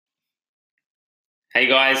Hey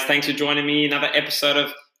guys, thanks for joining me. Another episode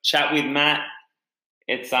of Chat with Matt.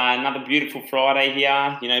 It's another beautiful Friday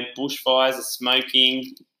here. You know, bushfires are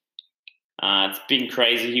smoking. It's been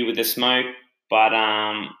crazy here with the smoke, but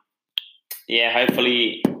yeah,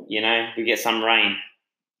 hopefully, we get some rain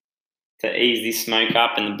to ease this smoke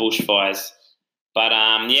up and the bushfires. But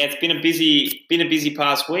yeah, it's been a busy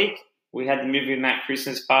past week. We had the Movie with Matt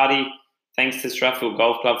Christmas party. Thanks to Strathfield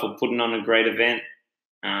Golf Club for putting on a great event.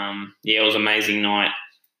 Yeah, it was an amazing night.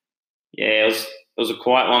 Yeah, it was a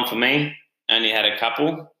quiet one for me. Only had a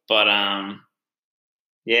couple, but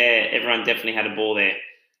yeah, everyone definitely had a ball there.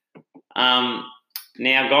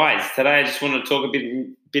 Now, guys, today I just want to talk a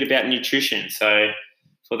bit about nutrition. So,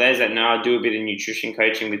 for those that know, I do a bit of nutrition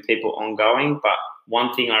coaching with people ongoing. But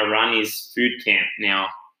one thing I run is food camp. Now,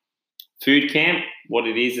 food camp, what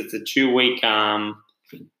it is, it's a 2-week.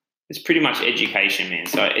 It's pretty much education, man.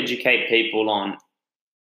 So, I educate people on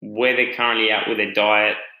where they're currently at with their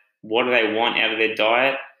diet, what do they want out of their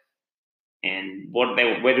diet, and where do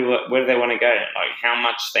they want to go? Like how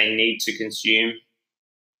much they need to consume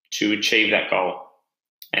to achieve that goal.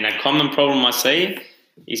 And a common problem I see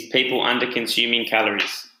is people under consuming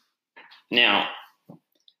calories. Now,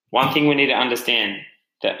 one thing we need to understand: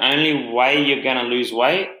 the only way you're going to lose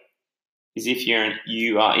weight is if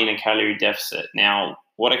you are in a calorie deficit. Now,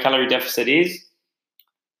 what a calorie deficit is?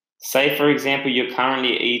 Say, for example, you're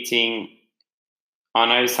currently eating. I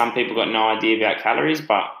know some people got no idea about calories,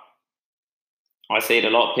 but I see it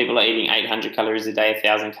a lot. People are eating 800 calories a day,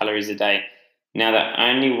 1,000 calories a day. Now, the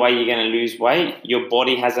only way you're going to lose weight, your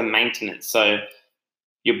body has a maintenance. So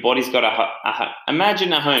your body's got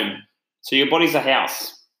imagine a home. So your body's a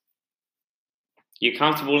house. You're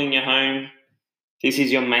comfortable in your home. This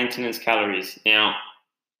is your maintenance calories. Now,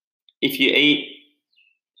 if you eat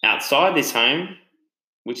outside this home,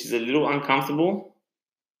 which is a little uncomfortable,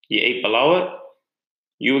 you eat below it,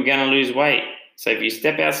 you are going to lose weight. So if you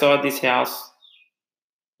step outside this house,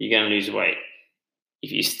 you're going to lose weight.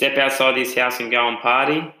 If you step outside this house and go and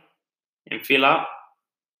party and fill up,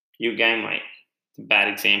 you'll gain weight. It's a bad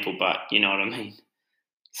example, but you know what I mean.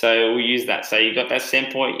 So we'll use that. So you've got that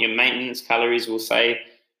set point, your maintenance calories will say,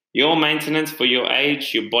 your maintenance for your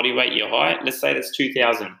age, your body weight, your height, let's say that's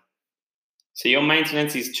 2,000. So your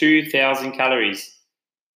maintenance is 2,000 calories.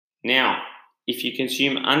 Now, if you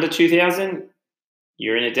consume under 2,000,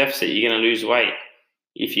 you're in a deficit, you're going to lose weight.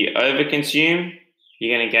 If you overconsume,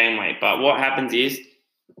 you're going to gain weight. But what happens is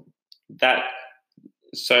that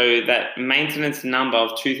maintenance number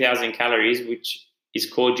of 2,000 calories, which is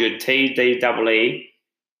called your TDEE,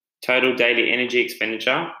 total daily energy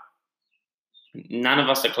expenditure, none of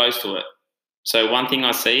us are close to it. So one thing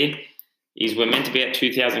I see is we're meant to be at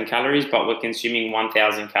 2,000 calories, but we're consuming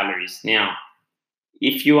 1,000 calories. Now,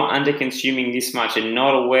 if you are under consuming this much and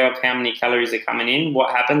not aware of how many calories are coming in, what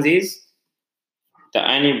happens is the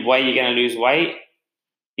only way you're going to lose weight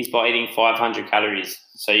is by eating 500 calories.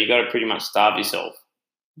 So you've got to pretty much starve yourself.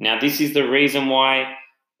 Now, this is the reason why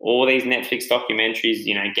all these Netflix documentaries,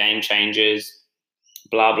 Game Changers,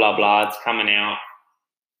 blah, blah, blah, it's coming out,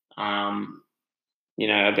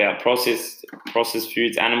 about processed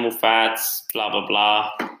foods, animal fats, blah, blah, blah,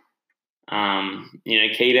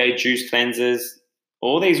 keto, juice cleansers.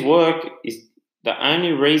 All these work is the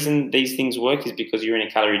only reason these things work is because you're in a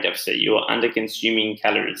calorie deficit. You are under consuming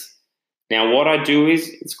calories. Now, what I do is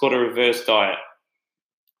it's called a reverse diet.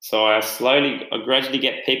 So I gradually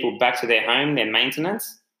get people back to their home, their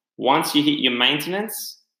maintenance. Once you hit your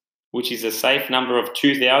maintenance, which is a safe number of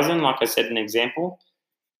 2,000, like I said in an example,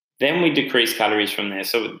 then we decrease calories from there.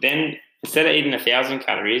 So then instead of eating 1,000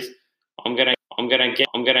 calories, I'm gonna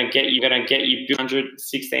get you 200,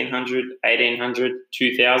 1,600, 1,800,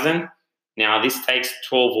 2,000. Now this takes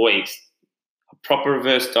 12 weeks. A proper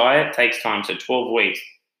reverse diet takes time, so 12 weeks.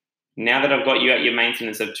 Now that I've got you at your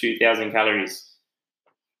maintenance of 2,000 calories,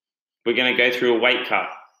 we're going to go through a weight cut.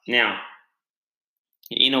 Now,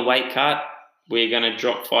 in a weight cut, we're going to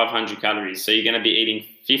drop 500 calories. So you're going to be eating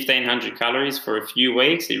 1,500 calories for a few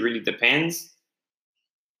weeks. It really depends.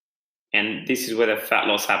 And this is where the fat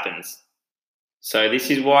loss happens. So this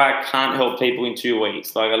is why I can't help people in 2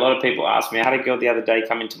 weeks. Like a lot of people ask me, I had a girl the other day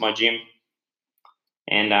come into my gym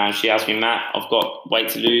and she asked me, Matt, I've got weight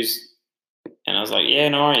to lose. And I was like, yeah,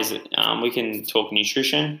 no worries. We can talk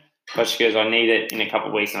nutrition. But she goes, I need it in a couple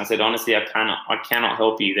of weeks. And I said, honestly, I cannot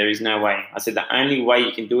help you. There is no way. I said, the only way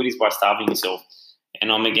you can do it is by starving yourself.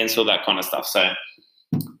 And I'm against all that kind of stuff. So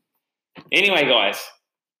anyway, guys,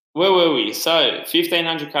 where were we? So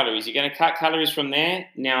 1,500 calories. You're going to cut calories from there.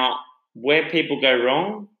 Now, where people go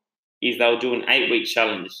wrong is they'll do an 8-week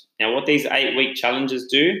challenge. Now, what these 8-week challenges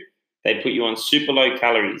do, they put you on super low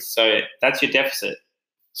calories. So that's your deficit.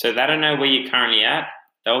 So they don't know where you're currently at.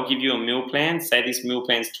 They'll give you a meal plan. Say this meal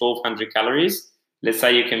plan is 1,200 calories. Let's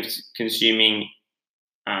say you're consuming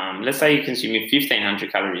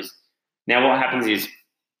 1,500 calories. Now what happens is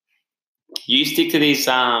you stick to this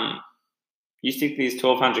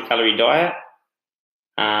 1,200 calorie diet.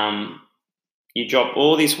 You drop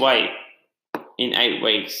all this weight in 8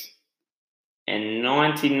 weeks, and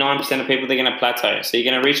 99% of people, they're going to plateau. So you're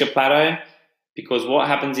going to reach a plateau, because what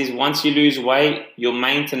happens is once you lose weight, your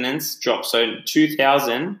maintenance drops. So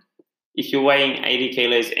 2,000, if you're weighing 80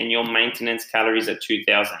 kilos and your maintenance calories are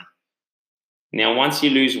 2,000. Now, once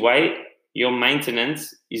you lose weight, your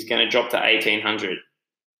maintenance is going to drop to 1,800.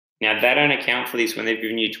 Now, they don't account for this when they've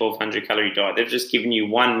given you 1,200 calorie diet. They've just given you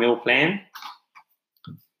one meal plan.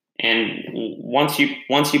 And once you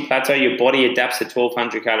plateau, your body adapts to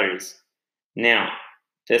 1,200 calories. Now,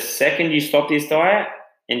 the second you stop this diet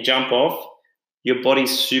and jump off, your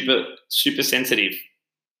body's super sensitive.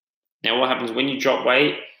 Now, what happens when you drop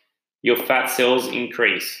weight? Your fat cells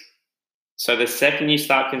increase. So the second you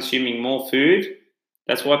start consuming more food,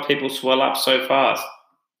 that's why people swell up so fast.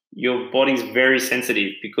 Your body's very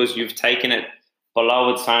sensitive because you've taken it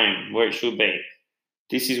below its home, where it should be.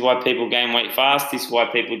 This is why people gain weight fast. This is why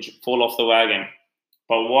people fall off the wagon.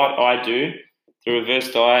 But what I do, the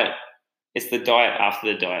reverse diet, it's the diet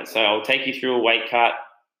after the diet. So I'll take you through a weight cut,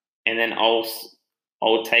 and then I'll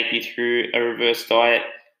take you through a reverse diet,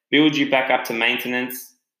 build you back up to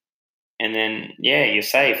maintenance, and then, yeah, you're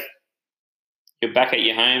safe. You're back at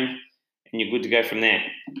your home, and you're good to go from there.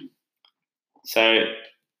 So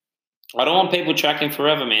I don't want people tracking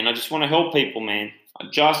forever, man. I just want to help people, man. I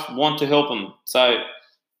just want to help them. So,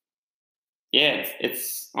 yeah,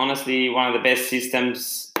 it's honestly one of the best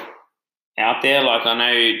systems out there. Like, I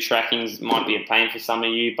know tracking might be a pain for some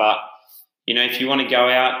of you, but, you know, if you want to go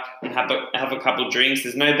out and have a couple of drinks,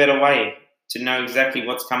 there's no better way to know exactly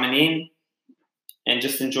what's coming in and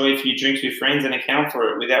just enjoy a few drinks with friends and account for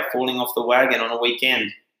it without falling off the wagon on a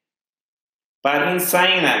weekend. But in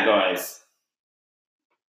saying that, guys,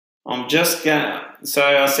 so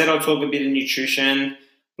I said I'll talk a bit of nutrition,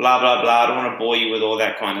 blah, blah, blah. I don't want to bore you with all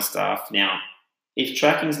that kind of stuff. Now, if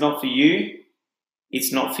tracking's not for you,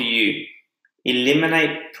 it's not for you.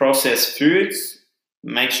 Eliminate processed foods.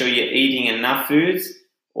 Make sure you're eating enough foods.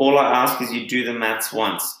 All I ask is you do the maths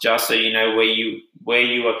once, just so you know where you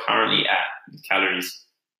are currently at with calories.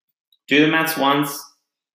 Do the maths once.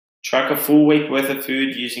 Track a full week worth of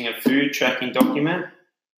food using a food tracking document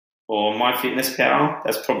or MyFitnessPal.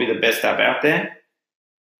 That's probably the best app out there.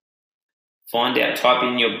 Type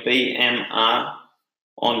in your BMR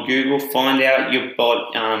on Google. Find out your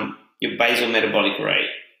basal metabolic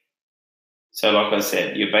rate. So like I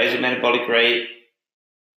said, your basal metabolic rate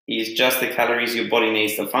is just the calories your body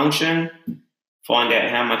needs to function. Find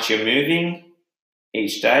out how much you're moving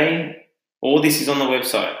each day. All this is on the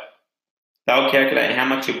website. They'll calculate how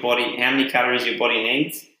many calories your body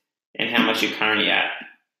needs and how much you're currently at.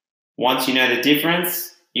 Once you know the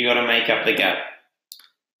difference, you got to make up the gap.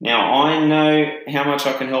 Now, I know how much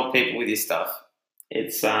I can help people with this stuff.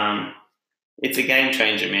 It's a game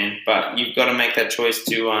changer, man. But you've got to make that choice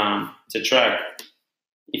to track.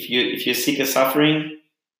 If you're sick of suffering,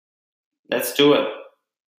 let's do it.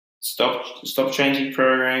 Stop changing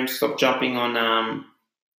programs. Stop jumping on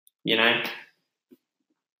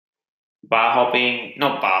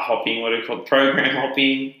program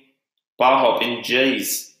hopping, bar hopping.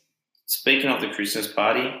 Jeez. Speaking of the Christmas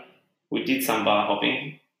party, we did some bar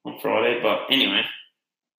hopping on Friday, but anyway.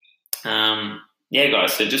 Yeah,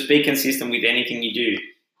 guys, so just be consistent with anything you do.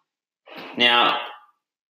 Now,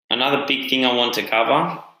 another big thing I want to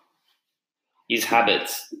cover is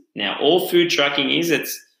habits. Now, all food tracking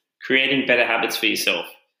it's creating better habits for yourself.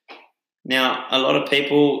 Now, a lot of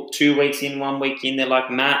people, 2 weeks in, 1 week in, they're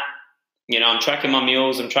like, Matt, I'm tracking my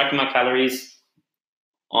meals, I'm tracking my calories.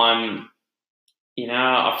 I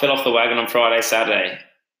fell off the wagon on Friday, Saturday.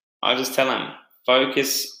 I just tell them,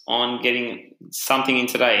 focus on getting something in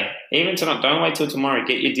today. Even tonight, don't wait till tomorrow.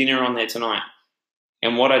 Get your dinner on there tonight.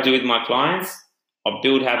 And what I do with my clients, I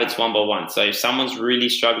build habits one by one. So if someone's really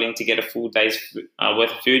struggling to get a full day's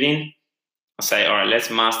worth of food in, I say, all right, let's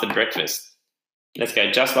master breakfast. Let's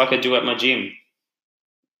go, just like I do at my gym.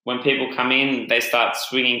 When people come in, they start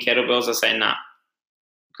swinging kettlebells. I say, nah,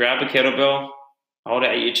 grab a kettlebell, hold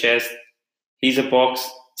it at your chest. Here's a box,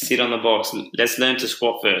 sit on the box. Let's learn to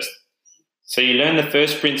squat first. So you learn the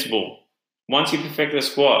first principle. Once you perfect the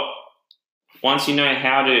squat, once you know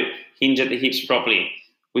how to hinge at the hips properly,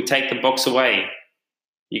 we take the box away.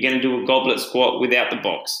 You're going to do a goblet squat without the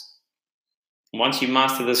box. Once you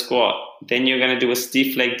master the squat, then you're going to do a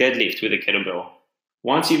stiff leg deadlift with a kettlebell.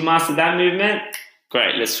 Once you've mastered that movement,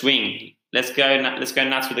 great, let's swing. Let's go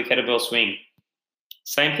nuts with the kettlebell swing.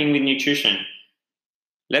 Same thing with nutrition.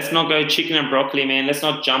 Let's not go chicken and broccoli, man. Let's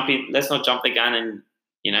not jump the gun and,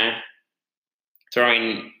 throw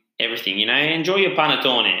in everything. Enjoy your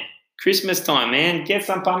panettone. Christmas time, man. Get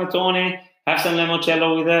some panettone, have some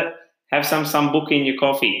limoncello with it, have some sambuca in your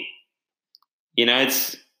coffee.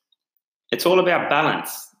 It's all about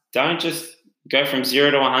balance. Don't just go from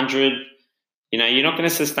 0 to 100. You're not going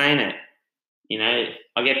to sustain it.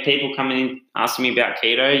 I get people coming in asking me about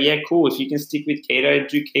keto. Yeah, cool. If you can stick with keto,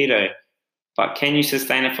 do keto. But can you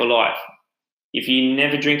sustain it for life? If you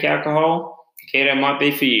never drink alcohol, keto might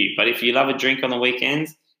be for you. But if you love a drink on the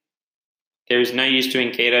weekends, there is no use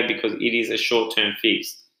doing keto because it is a short-term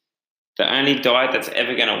fix. The only diet that's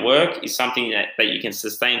ever going to work is something that you can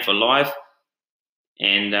sustain for life.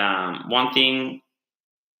 And one thing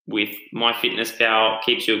with MyFitnessPal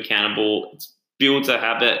keeps you accountable. It builds a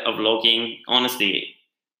habit of logging. Honestly,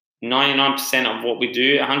 99% of what we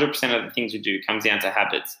do, 100% of the things we do comes down to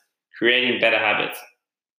habits, creating better habits.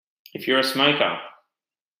 If you're a smoker,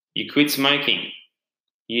 you quit smoking.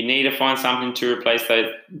 You need to find something to replace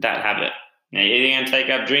that habit. Now, you're either going to take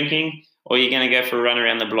up drinking or you're going to go for a run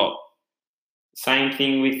around the block. Same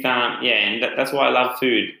thing with, and that's why I love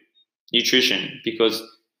food, nutrition, because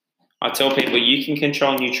I tell people you can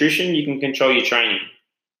control nutrition, you can control your training.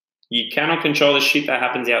 You cannot control the shit that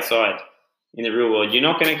happens outside in the real world. You're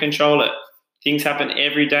not going to control it. Things happen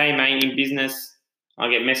every day, mate, in business. I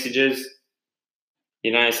get messages,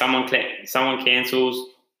 someone cancels,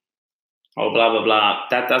 blah, blah, blah.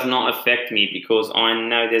 That does not affect me because I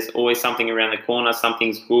know there's always something around the corner,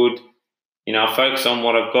 something's good. I focus on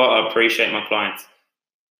what I've got. I appreciate my clients.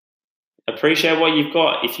 Appreciate what you've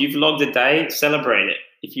got. If you've logged a day, celebrate it.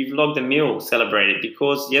 If you've logged a meal, celebrate it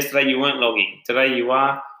because yesterday you weren't logging. Today you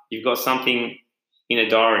are. You've got something in a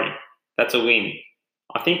diary. That's a win.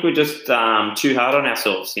 I think we're just too hard on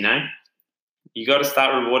ourselves, You got to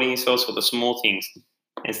start rewarding yourselves for the small things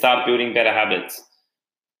and start building better habits.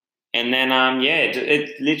 And then,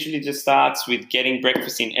 it literally just starts with getting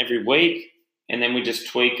breakfast in every week. And then we just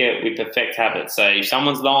tweak it. We perfect habits. So if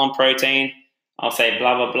someone's low on protein, I'll say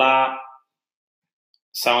blah, blah, blah.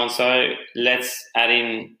 So-and-so, let's add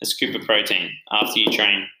in a scoop of protein after you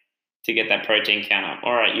train to get that protein count up.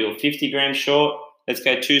 All right, you're 50 grams short. Let's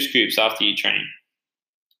go 2 scoops after you train.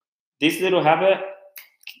 This little habit,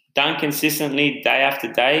 done consistently day after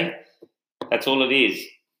day, that's all it is.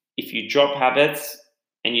 If you drop habits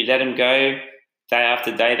and you let them go day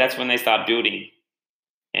after day, that's when they start building.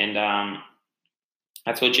 And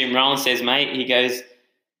that's what Jim Rohn says, mate. He goes,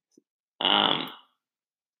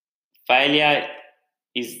 failure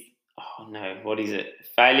is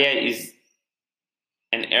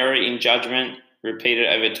an error in judgment repeated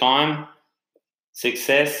over time.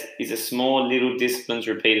 Success is a small little disciplines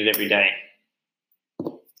repeated every day.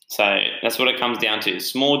 So that's what it comes down to.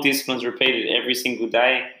 Small disciplines repeated every single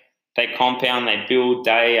day. They compound, they build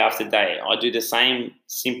day after day. I do the same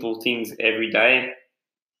simple things every day.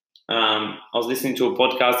 I was listening to a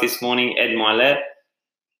podcast this morning, Ed Milet.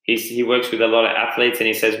 He works with a lot of athletes and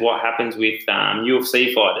he says what happens with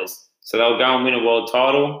UFC fighters. So they'll go and win a world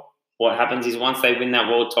title. What happens is once they win that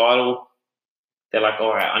world title, they're like,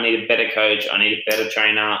 all right, I need a better coach. I need a better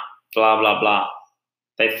trainer, blah, blah, blah.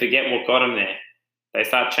 They forget what got them there. They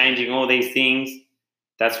start changing all these things.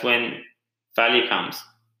 That's when failure comes.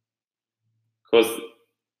 Because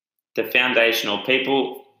the foundational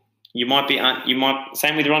people,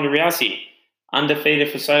 same with Ronda Rousey, undefeated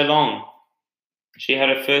for so long. She had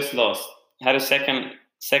her first loss, had a second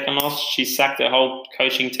loss. She sacked her whole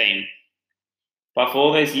coaching team. But for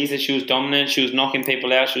all those years that she was dominant, she was knocking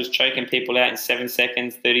people out. She was choking people out in 7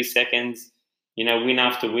 seconds, 30 seconds, win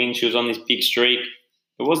after win. She was on this big streak.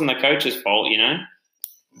 It wasn't the coach's fault,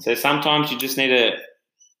 So sometimes you just need to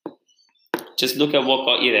just look at what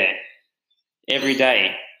got you there. Every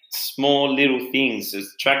day, small little things.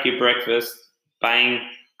 Just track your breakfast, bang,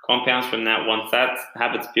 compounds from that. Once that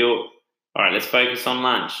habit's built, all right, let's focus on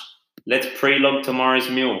lunch. Let's pre-log tomorrow's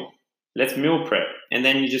meal. Let's meal prep. And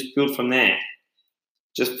then you just build from there.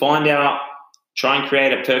 Just find out, try and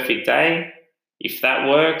create a perfect day. If that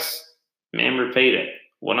works, man, repeat it.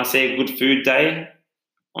 When I say a good food day,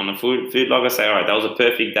 on a food log, I say, all right, that was a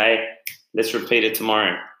perfect day. Let's repeat it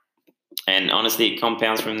tomorrow. And honestly, it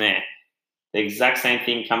compounds from there. The exact same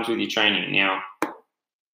thing comes with your training. Now,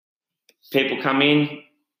 people come in,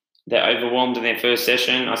 they're overwhelmed in their first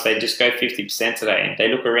session. I say, just go 50% today. They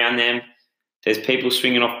look around them. There's people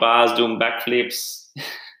swinging off bars, doing backflips.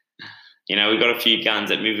 We've got a few guns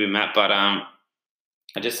that move with Matt, but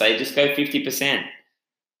I just say just go 50%.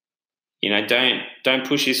 Don't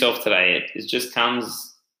push yourself today. It just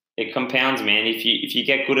comes, it compounds, man. If you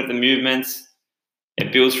get good at the movements,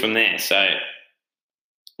 it builds from there. So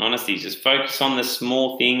honestly, just focus on the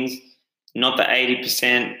small things, not the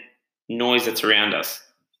 80% noise that's around us.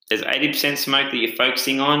 There's 80% smoke that you're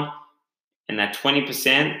focusing on, and that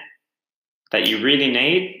 20% that you really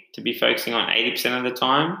need to be focusing on 80% of the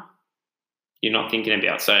time, you're not thinking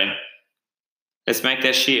about. So let's make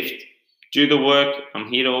that shift. Do the work. I'm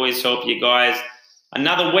here to always help you guys.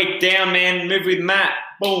 Another week down, man. Move with Matt.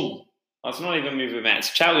 Boom. Oh, it's not even move with Matt.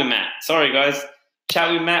 It's chat with Matt. Sorry, guys.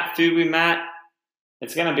 Chat with Matt. Food with Matt.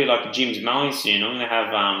 It's going to be like a Jim's mowing soon. I'm going to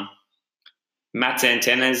have Matt's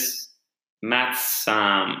antennas, Matt's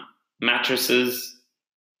mattresses,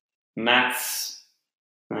 Matt's...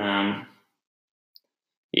 yeah,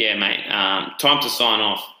 mate. Time to sign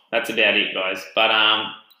off. That's about it, guys. But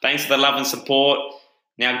thanks for the love and support.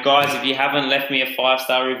 Now, guys, if you haven't left me a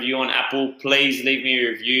 5-star review on Apple, please leave me a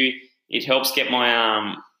review. It helps get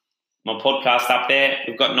my my podcast up there.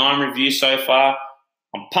 We've got 9 reviews so far.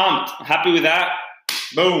 I'm pumped. Happy with that.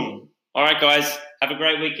 Boom. All right, guys. Have a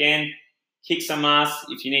great weekend. Kick some ass.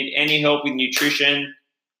 If you need any help with nutrition,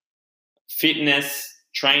 fitness,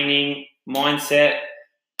 training, mindset,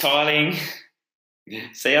 tiling.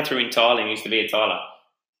 See, I threw in tiling. Used to be a tiler.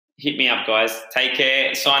 Hit me up, guys. Take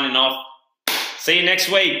care. Signing off. See you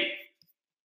next week.